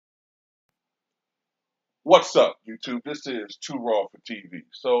What's up, YouTube? This is Too Raw for TV.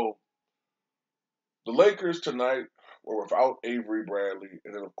 So, the Lakers tonight were without Avery Bradley.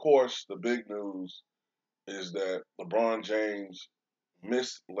 And then, of course, the big news is that LeBron James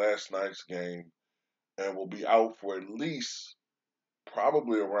missed last night's game and will be out for at least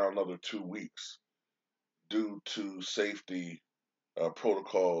probably around another 2 weeks due to safety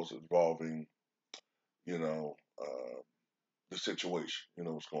protocols involving, you know, the situation,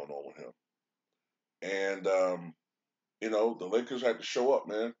 what's going on with him. And, the Lakers had to show up,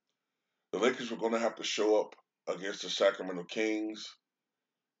 man. The Lakers were going to have to show up against the Sacramento Kings.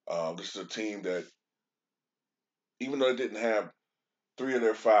 This is a team that, even though they didn't have three of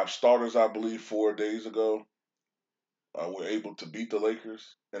their five starters, I believe, 4 days ago, were able to beat the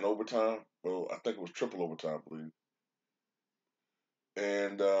Lakers in overtime. Well, I think it was triple overtime, I believe.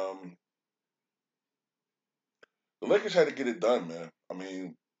 And the Lakers had to get it done, man. I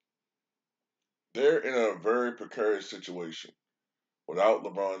mean, they're in a very precarious situation without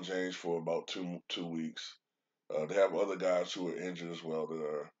LeBron James for about two weeks. They have other guys who are injured as well that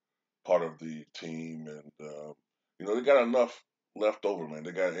are part of the team, and they got enough left over, man.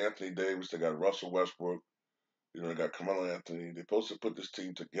 They got Anthony Davis, they got Russell Westbrook, they got Carmelo Anthony. They're supposed to put this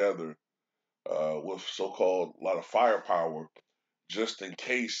team together with so-called a lot of firepower, just in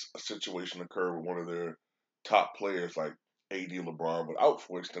case a situation occurred with one of their top players like AD and LeBron, but out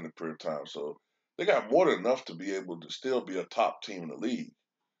for an extended period of time. So they got more than enough to be able to still be a top team in the league.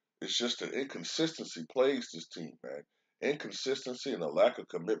 It's just that inconsistency plagues this team, man. Inconsistency and a lack of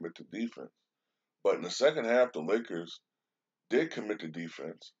commitment to defense. But in the second half, the Lakers did commit to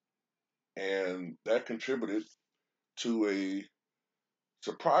defense, and that contributed to a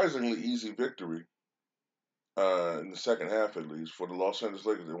surprisingly easy victory in the second half, at least, for the Los Angeles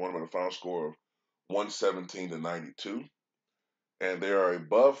Lakers. They won by a final score of 117-92, and they are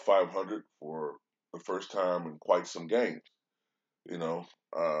above 500 for the first time in quite some games. You know,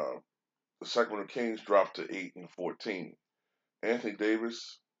 uh, the Sacramento Kings dropped to 8-14. Anthony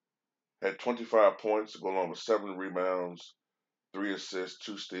Davis had 25 points, going along with 7 rebounds, 3 assists,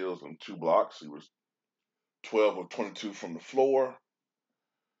 2 steals, and 2 blocks. He was 12 of 22 from the floor.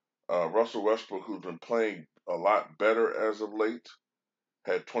 Russell Westbrook, who's been playing a lot better as of late,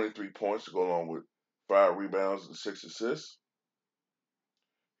 had 23 points to go along with 5 rebounds and 6 assists.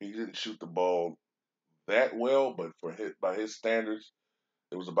 He didn't shoot the ball that well, but by his standards,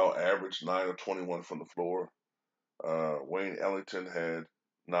 it was about average, 9 of 21 from the floor. Wayne Ellington had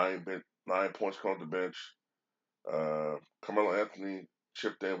 9 points coming off the bench. Carmelo Anthony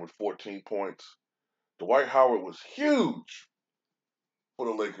chipped in with 14 points. Dwight Howard was huge for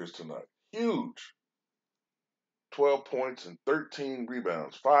the Lakers tonight. Huge. 12 points and 13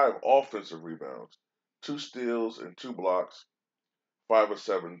 rebounds, 5 offensive rebounds, 2 steals and 2 blocks, 5 of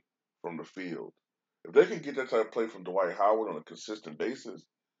 7 from the field. If they can get that type of play from Dwight Howard on a consistent basis,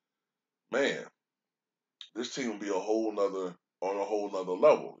 man, this team will be on a whole nother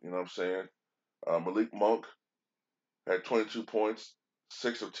level. You know what I'm saying? Malik Monk had 22 points,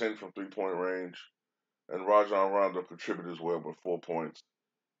 6 of 10 from 3-point range, and Rajon Rondo contributed as well with 4 points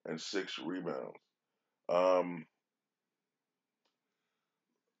and 6 rebounds. Um,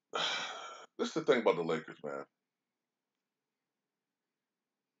 this is the thing about the Lakers, man.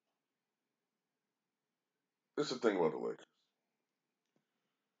 This is the thing about the Lakers.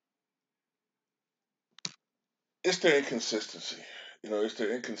 It's their inconsistency. It's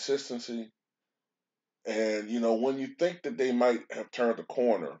their inconsistency. And, when you think that they might have turned the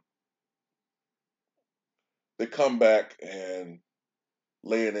corner, they come back and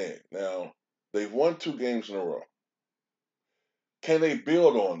lay an egg. Now, they've won 2 games in a row. Can they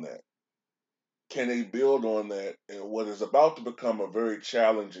build on that? Can they build on that in what is about to become a very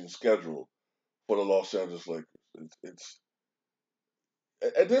challenging schedule for the Los Angeles Lakers? It's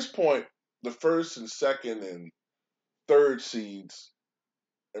at this point, the first and second and third seeds,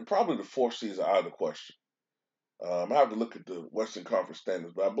 and probably the fourth seeds are out of the question. I have to look at the Western Conference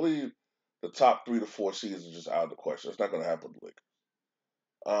standings, but I believe the top 3 to 4 seeds are just out of the question. It's not going to happen with the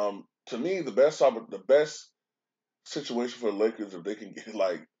Lakers. To me, the best situation for the Lakers, if they can get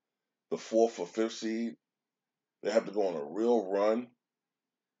like the fourth or fifth seed, they have to go on a real run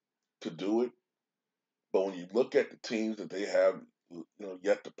to do it. But when you look at the teams that they have,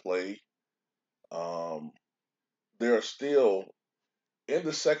 yet to play, um, they are still in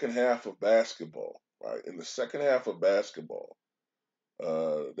the second half of basketball. Right, in the second half of basketball,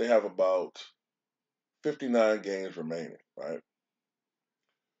 they have about 59 games remaining. Right,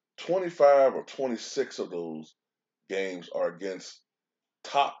 25 or 26 of those games are against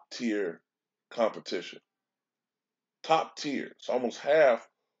top tier competition. Top tier. It's almost half,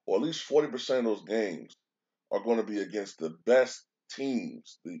 or at least 40% of those games are going to be against the best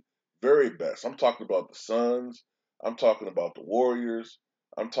teams, the very best. I'm talking about the Suns. I'm talking about the Warriors.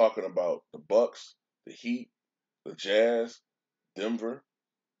 I'm talking about the Bucks, the Heat, the Jazz, Denver,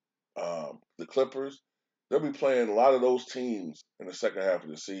 the Clippers. They'll be playing a lot of those teams in the second half of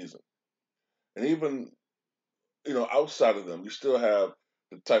the season. And even, outside of them, you still have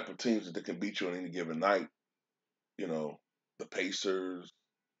the type of teams that can beat you on any given night. You know, the Pacers,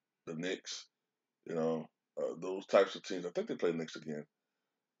 the Knicks, those types of teams. I think they play Knicks again.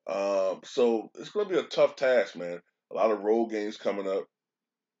 So it's going to be a tough task, man. A lot of road games coming up.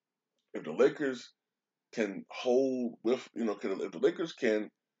 If the Lakers can hold with, if the Lakers can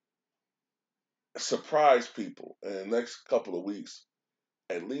surprise people in the next couple of weeks,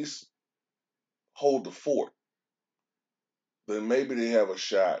 at least hold the fort, then maybe they have a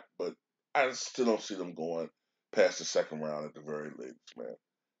shot. But I still don't see them going past the second round at the very least, man.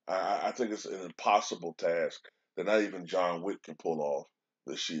 I think it's an impossible task that not even John Wick can pull off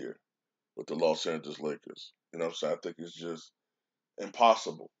this year with the Los Angeles Lakers. You know what I'm saying? I think it's just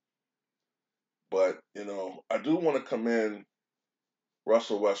impossible. But, I do want to commend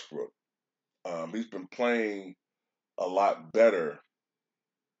Russell Westbrook. He's been playing a lot better,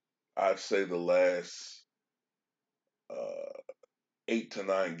 I'd say, the last 8 to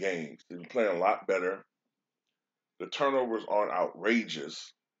 9 games. He's been playing a lot better. The turnovers aren't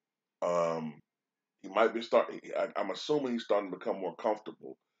outrageous. Um, he might be starting. I'm assuming he's starting to become more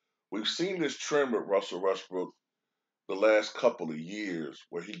comfortable. We've seen this trend with Russell Westbrook the last couple of years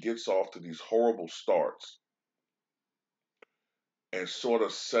where he gets off to these horrible starts and sort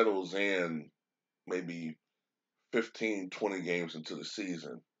of settles in maybe 15, 20 games into the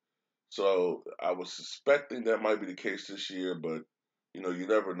season. So I was suspecting that might be the case this year, but you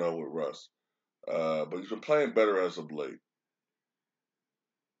never know with Russ. But he's been playing better as of late.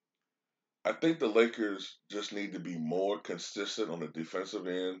 I think the Lakers just need to be more consistent on the defensive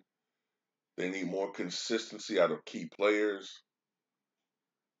end. They need more consistency out of key players,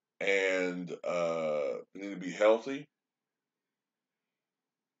 and they need to be healthy.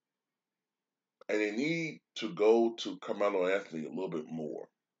 And they need to go to Carmelo Anthony a little bit more.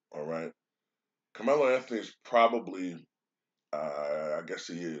 All right, Carmelo Anthony is probably, I guess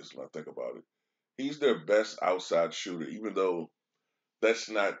he is when I think about it. He's their best outside shooter, even though that's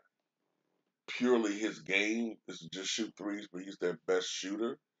not purely his game. This is just shoot threes, but he's their best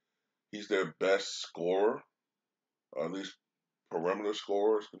shooter. He's their best scorer, or at least perimeter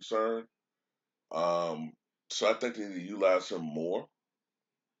scorer is concerned. So I think they need to utilize him more.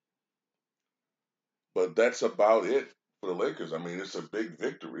 But that's about it for the Lakers. I mean, it's a big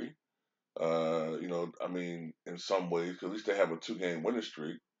victory. In some ways, 'cause at least they have a 2-game winning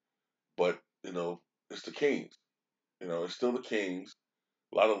streak. But it's the Kings. It's still the Kings.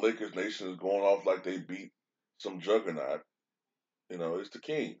 A lot of Lakers Nation is going off like they beat some juggernaut. It's the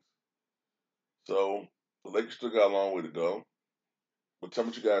Kings. So the Lakers still got a long way to go. But tell me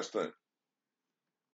what you guys think.